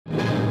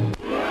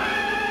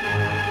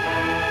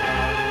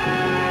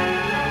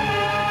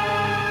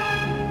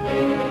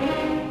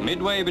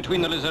Midway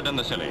between the Lizard and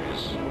the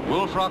Scillies,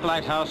 Wolf Rock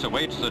Lighthouse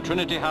awaits the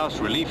Trinity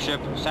House relief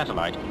ship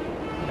Satellite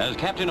as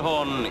Captain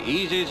Horn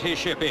eases his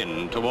ship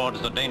in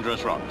towards the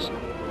dangerous rocks.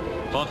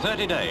 For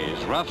 30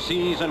 days, rough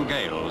seas and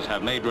gales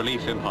have made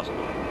relief impossible.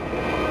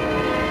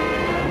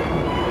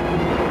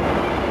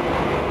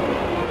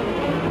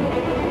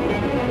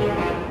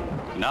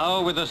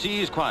 Now, with the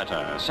seas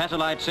quieter,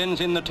 Satellite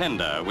sends in the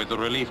tender with the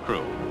relief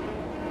crew.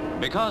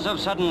 Because of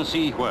sudden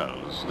sea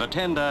whirls, the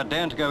tender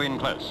daren't go in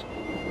close.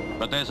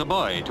 But there's a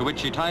buoy to which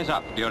she ties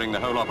up during the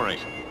whole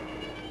operation.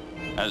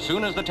 As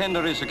soon as the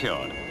tender is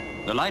secured,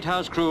 the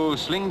lighthouse crew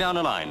sling down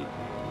a line,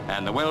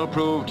 and the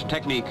well-proved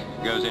technique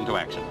goes into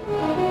action.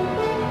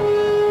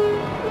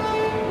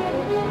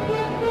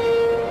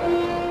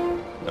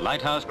 The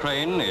lighthouse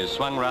crane is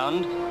swung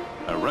round,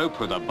 a rope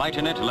with a bight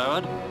in it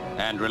lowered,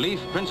 and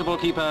relief principal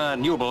keeper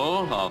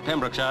Newble of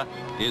Pembrokeshire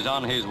is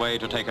on his way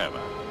to take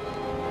over.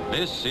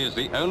 This is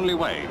the only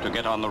way to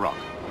get on the rock.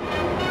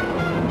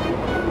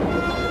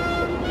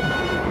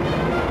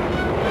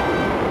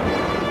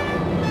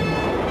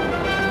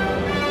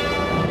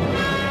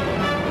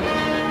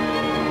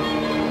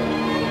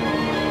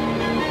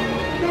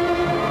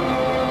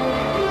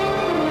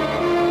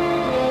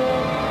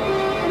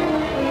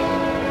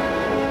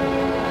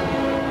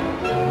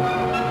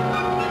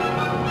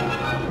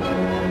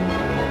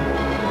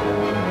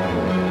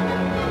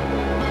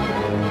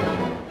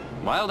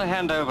 While the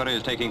handover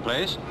is taking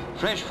place,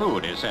 fresh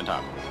food is sent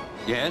up.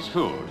 Yes,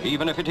 food,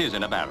 even if it is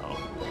in a barrel.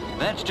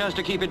 That's just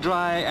to keep it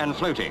dry and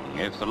floating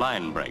if the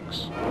line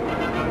breaks.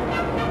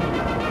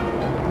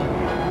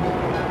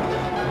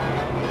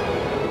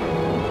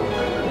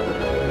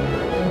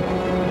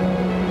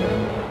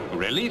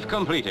 Relief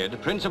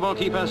completed, Principal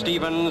Keeper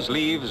Stevens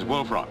leaves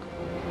Wolf Rock.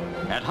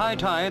 At high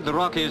tide, the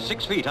rock is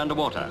 6 feet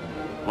underwater,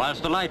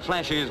 whilst the light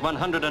flashes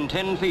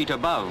 110 feet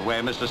above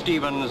where Mr.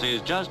 Stevens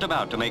is just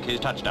about to make his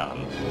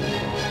touchdown.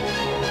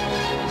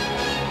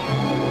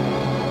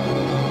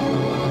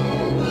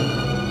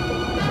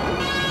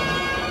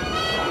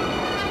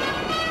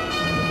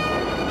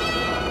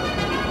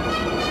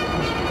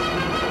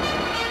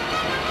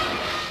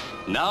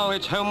 Now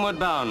it's homeward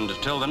bound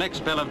till the next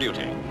spell of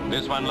duty.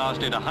 This one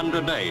lasted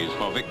 100 days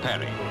for Vic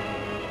Perry.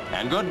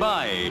 And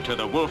goodbye to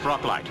the Wolf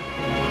Rock Light.